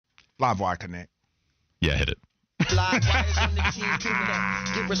Livewire Connect. Yeah, hit it. Live wires on the team, give it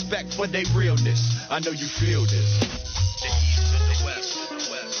up. Get respect for their realness. I know you feel this. The east to the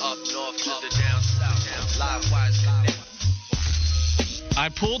west, up north to the down south. Live wires connect. I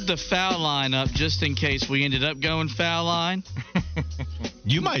pulled the foul line up just in case we ended up going foul line.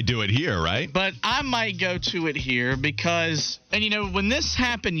 You might do it here, right? But I might go to it here because, and when this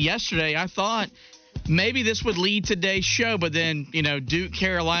happened yesterday, I thought maybe this would lead today's show. But then, Duke,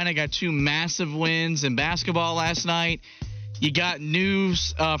 Carolina got 2 massive wins in basketball last night. You got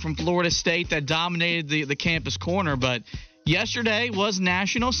news from Florida State that dominated the campus corner. But yesterday was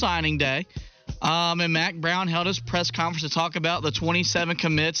National Signing Day. And Mack Brown held his press conference to talk about the 27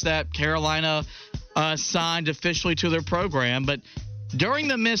 commits that Carolina signed officially to their program. But during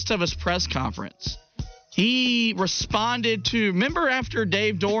the midst of his press conference, he responded to, remember after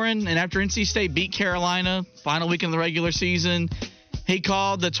Dave Doeren and after NC State beat Carolina, final week in the regular season, he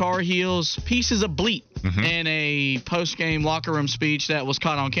called the Tar Heels pieces of bleep in a post-game locker room speech that was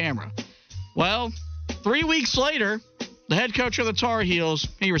caught on camera. Well, 3 weeks later, the head coach of the Tar Heels,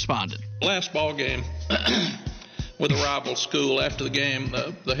 he responded. Last ball game with a rival school, after the game,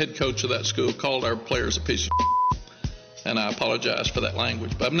 the head coach of that school called our players a piece of and I apologize for that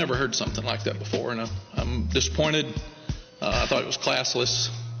language, but I've never heard something like that before, and I'm disappointed. I thought it was classless.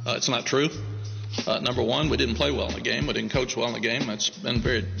 It's not true. Number one, we didn't play well in the game. We didn't coach well in the game. That's been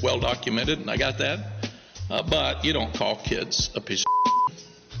very well documented, and I got that. But you don't call kids a piece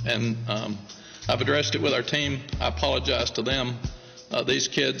of and I've addressed it with our team. I apologize to them. These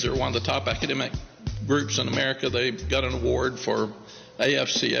kids are one of the top academic groups in America. They got an award for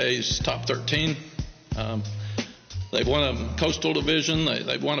AFCA's top 13. They've won a Coastal Division.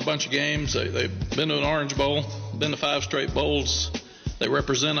 They've won a bunch of games. They've been to an Orange Bowl, been to 5 straight bowls. They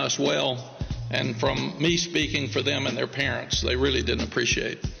represent us well. And from me speaking for them and their parents, they really didn't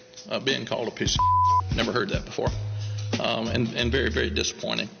appreciate being called a piece of Never heard that before. And very, very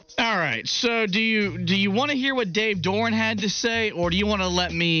disappointing. All right. So do you want to hear what Dave Doeren had to say, or do you want to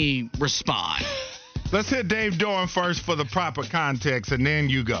let me respond? Let's hit Dave Doeren first for the proper context, and then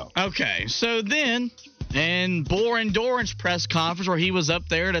you go. Okay. So then, in Boren Doran's press conference, where he was up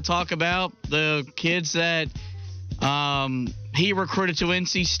there to talk about the kids that he recruited to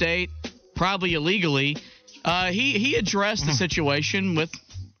NC State, probably illegally, he addressed the situation with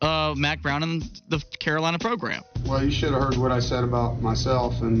Mack Brown and the Carolina program. Well, you should have heard what I said about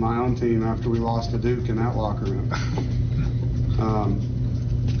myself and my own team after we lost to Duke in that locker room.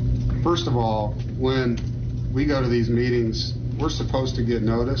 First of all, when we go to these meetings, we're supposed to get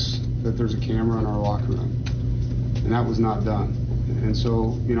notice that there's a camera in our locker room, and that was not done. And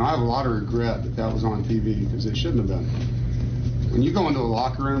so, I have a lot of regret that was on TV because it shouldn't have been. When you go into a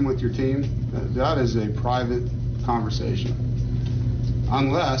locker room with your team, that is a private conversation,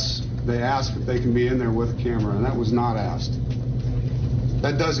 unless they ask if they can be in there with a camera, and that was not asked.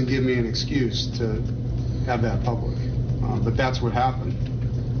 That doesn't give me an excuse to have that public, but that's what happened.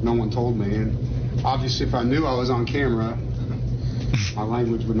 No one told me, and obviously if I knew I was on camera, my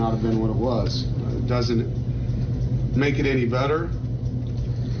language would not have been what it was. It doesn't make it any better?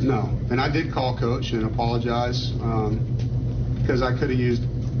 No. And I did call Coach and apologize because I could have used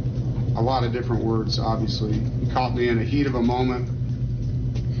a lot of different words, obviously. He caught me in a heat of a moment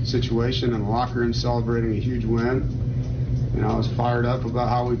situation in the locker room celebrating a huge win. I was fired up about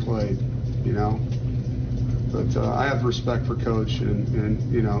how we played, But I have respect for Coach,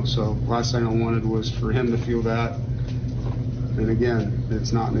 and so last thing I wanted was for him to feel that. And again,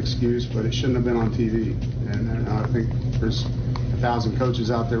 it's not an excuse, but it shouldn't have been on TV. And I think there's 1,000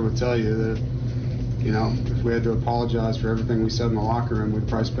 coaches out there would tell you that, if we had to apologize for everything we said in the locker room, we'd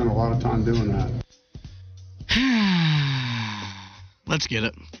probably spend a lot of time doing that. Let's get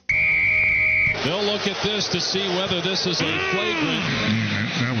it. They'll look at this to see whether this is a flagrant.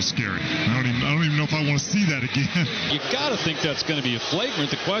 That was scary. I don't even know if I want to see that again. You got to think that's going to be a flagrant.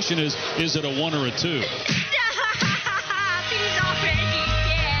 The question is it a 1 or a 2?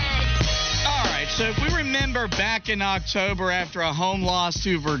 All right, so if we remember back in October after a home loss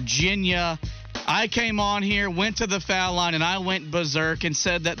to Virginia, I came on here, went to the foul line, and I went berserk and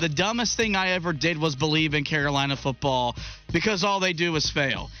said that the dumbest thing I ever did was believe in Carolina football because all they do is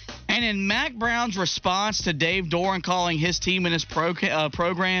fail. And in Mack Brown's response to Dave Doeren calling his team and his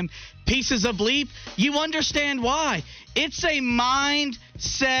program pieces of bleep, you understand why. It's a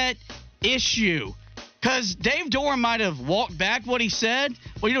mindset issue. Because Dave Doeren might have walked back what he said.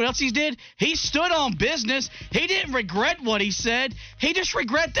 Well, you know what else he did? He stood on business. He didn't regret what he said. He just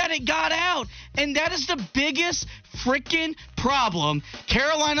regret that it got out. And that is the biggest freaking problem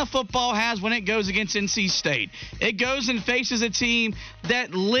Carolina football has when it goes against NC State. It goes and faces a team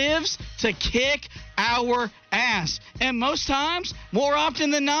that lives to kick our ass. And most times, more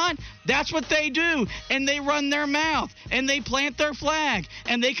often than not, that's what they do. And they run their mouth. And they plant their flag.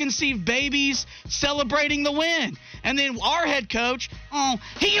 And they conceive babies celebrating the win. And then our head coach,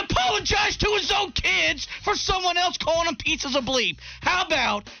 he apologized to his own kids for someone else calling them pieces of bleep. How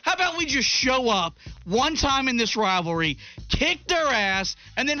about we just show up one time in this rivalry, kick their ass,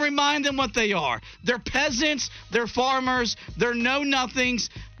 and then remind them what they are. They're peasants, they're farmers, they're know-nothings,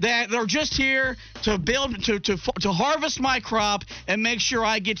 that they're just here to build, to harvest my crop and make sure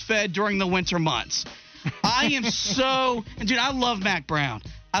I get fed during the winter months. I am dude, I love Mack Brown.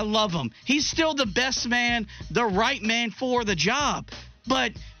 I love him. He's still the best man, the right man for the job.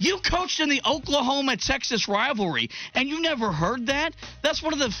 But you coached in the Oklahoma-Texas rivalry, and you never heard that? That's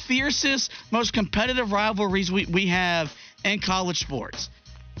one of the fiercest, most competitive rivalries we have in college sports.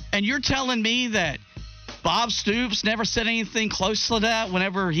 And you're telling me that Bob Stoops never said anything close to that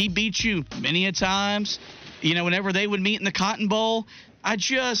whenever he beat you many a times, whenever they would meet in the Cotton Bowl?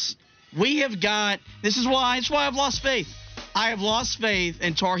 This is why I've lost faith. I have lost faith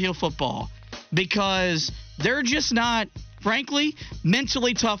in Tar Heel football because they're just not, frankly,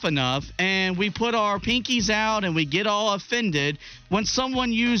 mentally tough enough, and we put our pinkies out and we get all offended when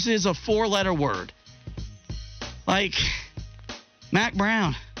someone uses a 4-letter word. Like Mack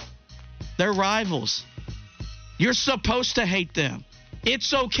Brown. They're rivals. You're supposed to hate them.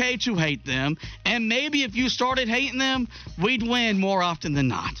 It's okay to hate them, and maybe if you started hating them, we'd win more often than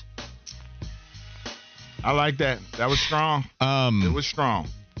not. I like that. That was strong. It was strong.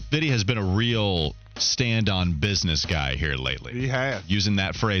 Vinny has been a real stand-on business guy here lately. He has. Using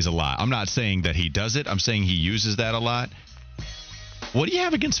that phrase a lot. I'm not saying that he does it. I'm saying he uses that a lot. What do you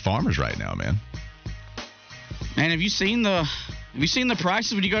have against farmers right now, man? Man, have you seen the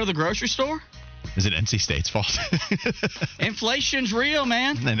prices when you go to the grocery store? Is it NC State's fault? Inflation's real,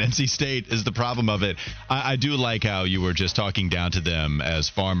 man. And NC State is the problem of it. I do like how you were just talking down to them as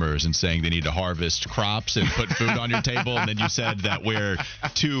farmers and saying they need to harvest crops and put food on your table. And then you said that we're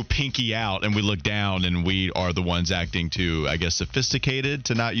too pinky out and we look down and we are the ones acting too, I guess, sophisticated,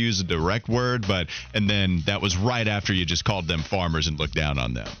 to not use a direct word. And then that was right after you just called them farmers and looked down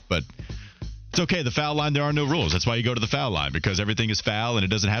on them. But it's okay. The foul line, there are no rules. That's why you go to the foul line, because everything is foul and it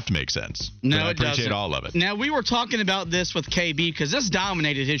doesn't have to make sense. No, but I appreciate doesn't. all of it. Now, we were talking about this with KB because this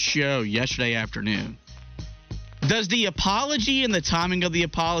dominated his show yesterday afternoon. Does the apology and the timing of the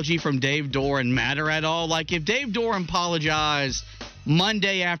apology from Dave Doeren matter at all? Like, if Dave Doeren apologized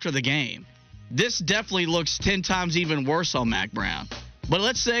Monday after the game, this definitely looks 10 times even worse on Mack Brown. But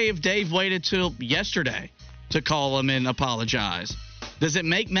let's say if Dave waited till yesterday to call him and apologize. Does it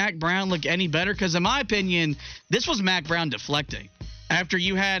make Mack Brown look any better? Because in my opinion, this was Mack Brown deflecting. After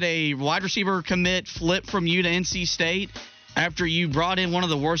you had a wide receiver commit flip from you to NC State, after you brought in one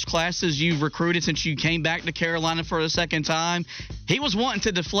of the worst classes you've recruited since you came back to Carolina for the second time, he was wanting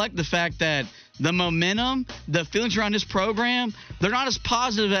to deflect the fact that the momentum, the feelings around this program, they're not as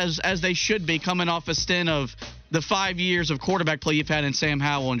positive as they should be coming off a stint of the 5 years of quarterback play you've had in Sam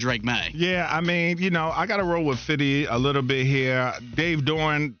Howell and Drake May. Yeah, I mean, I got to roll with Fitty a little bit here. Dave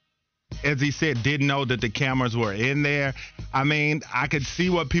Doeren, as he said, didn't know that the cameras were in there. I mean, I could see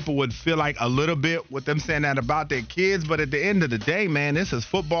what people would feel like a little bit with them saying that about their kids. But at the end of the day, man, this is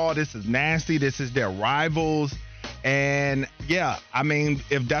football. This is nasty. This is their rivals. And, yeah, I mean,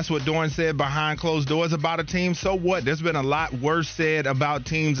 if that's what Doeren said behind closed doors about a team, so what? There's been a lot worse said about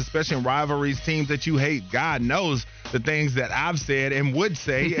teams, especially in rivalries, teams that you hate. God knows the things that I've said and would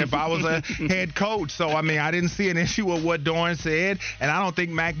say if I was a head coach. So, I mean, I didn't see an issue with what Doeren said, and I don't think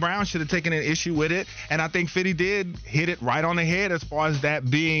Mack Brown should have taken an issue with it. And I think Fitty did hit it right on the head as far as that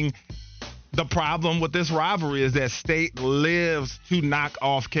being the problem with this rivalry, is that State lives to knock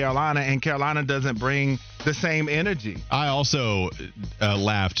off Carolina, and Carolina doesn't bring the same energy. I also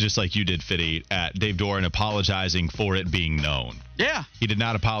laughed, just like you did, Fitty, at Dave Doeren apologizing for it being known. Yeah. He did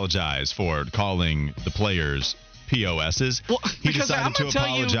not apologize for calling the players POSs. Well, he decided to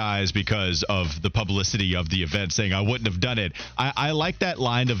apologize because of the publicity of the event, saying, I wouldn't have done it. I like that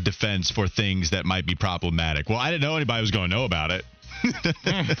line of defense for things that might be problematic. Well, I didn't know anybody was going to know about it.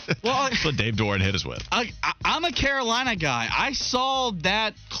 Well, that's what Dave Doeren hit us with. I'm a Carolina guy. I saw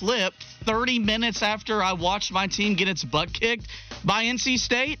that clip 30 minutes after I watched my team get its butt kicked by NC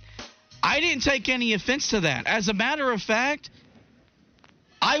State. I didn't take any offense to that. As a matter of fact,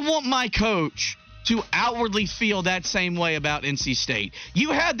 I want my coach to outwardly feel that same way about NC State.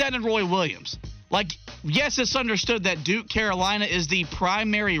 You had that in Roy Williams. Like, yes, it's understood that Duke-Carolina is the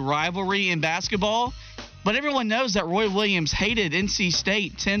primary rivalry in basketball, but everyone knows that Roy Williams hated NC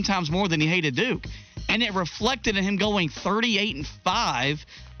State 10 times more than he hated Duke. And it reflected in him going 38-5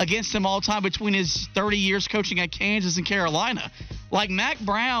 against them all time between his 30 years coaching at Kansas and Carolina. Like, Mack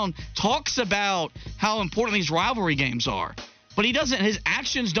Brown talks about how important these rivalry games are, but he doesn't. His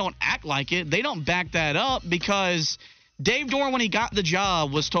actions don't act like it. They don't back that up, because Dave Doeren, when he got the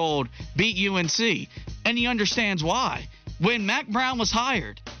job, was told, beat UNC. And he understands why. When Mack Brown was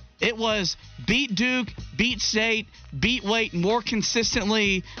hired, it was beat Duke, beat State, beat Wake more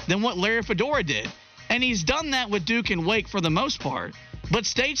consistently than what Larry Fedora did. And he's done that with Duke and Wake for the most part. But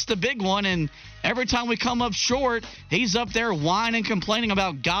State's the big one, and every time we come up short, he's up there whining, complaining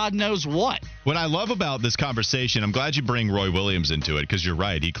about God knows what. What I love about this conversation, I'm glad you bring Roy Williams into it, because you're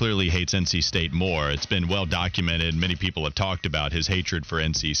right. He clearly hates NC State more. It's been well documented. Many people have talked about his hatred for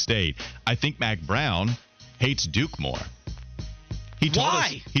NC State. I think Mack Brown hates Duke more.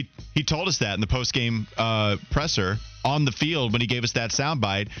 Why? He told us that in the post-game presser on the field when he gave us that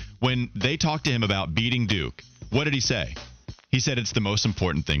soundbite. When they talked to him about beating Duke, what did he say? He said it's the most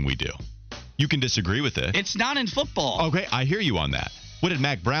important thing we do. You can disagree with it. It's not in football. Okay, I hear you on that. What did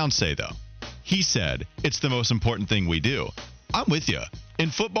Mack Brown say, though? He said it's the most important thing we do. I'm with you.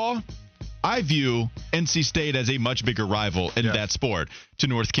 In football, I view NC State as a much bigger rival in that sport to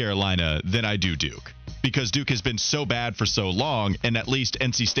North Carolina than I do Duke, because Duke has been so bad for so long, and at least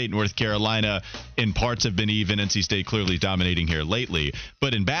NC State and North Carolina in parts have been even. NC State clearly dominating here lately.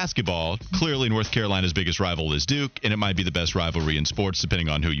 But in basketball, clearly North Carolina's biggest rival is Duke, and it might be the best rivalry in sports depending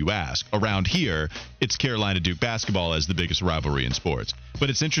on who you ask. Around here, it's Carolina-Duke basketball as the biggest rivalry in sports.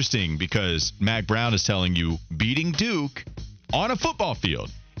 But it's interesting because Mack Brown is telling you beating Duke on a football field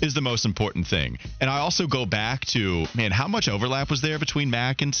is the most important thing. And I also go back to, man, how much overlap was there between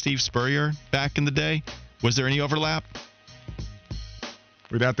Mack and Steve Spurrier back in the day? Was there any overlap?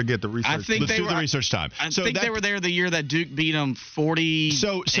 We'd have to get the research. Let's do the research time. I think they were there the year that Duke beat them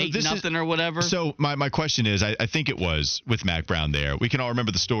 40-8-0 or whatever. So my question is, I think it was with Mack Brown there. We can all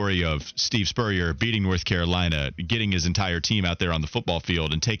remember the story of Steve Spurrier beating North Carolina, getting his entire team out there on the football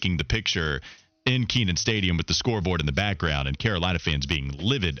field and taking the picture in Kenan Stadium with the scoreboard in the background, and Carolina fans being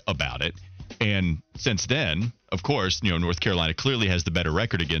livid about it. And since then, of course, North Carolina clearly has the better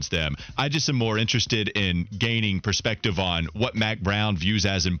record against them. I just am more interested in gaining perspective on what Mack Brown views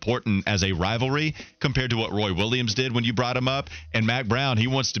as important as a rivalry compared to what Roy Williams did when you brought him up. And Mack Brown, he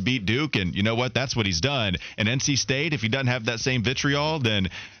wants to beat Duke, and you know what? That's what he's done. And NC State, if he doesn't have that same vitriol, then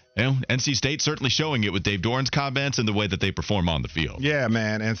NC State certainly showing it with Dave Doeren's comments and the way that they perform on the field. Yeah,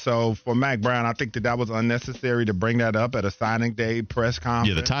 man. And so for Mack Brown, I think that was unnecessary to bring that up at a signing day press conference.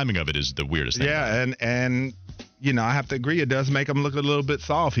 Yeah, the timing of it is the weirdest thing. Yeah, and I have to agree. It does make him look a little bit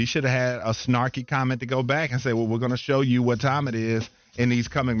soft. He should have had a snarky comment to go back and say, well, we're going to show you what time it is in these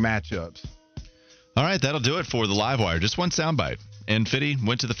coming matchups. All right, that'll do it for the Live Wire. Just one soundbite. And Fitty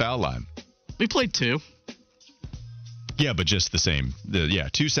went to the foul line. We played two. Yeah, but just the same.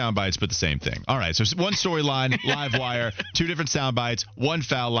 Two sound bites, but the same thing. All right, so one storyline, Live Wire, two different sound bites, one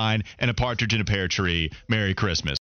foul line, and a partridge in a pear tree. Merry Christmas.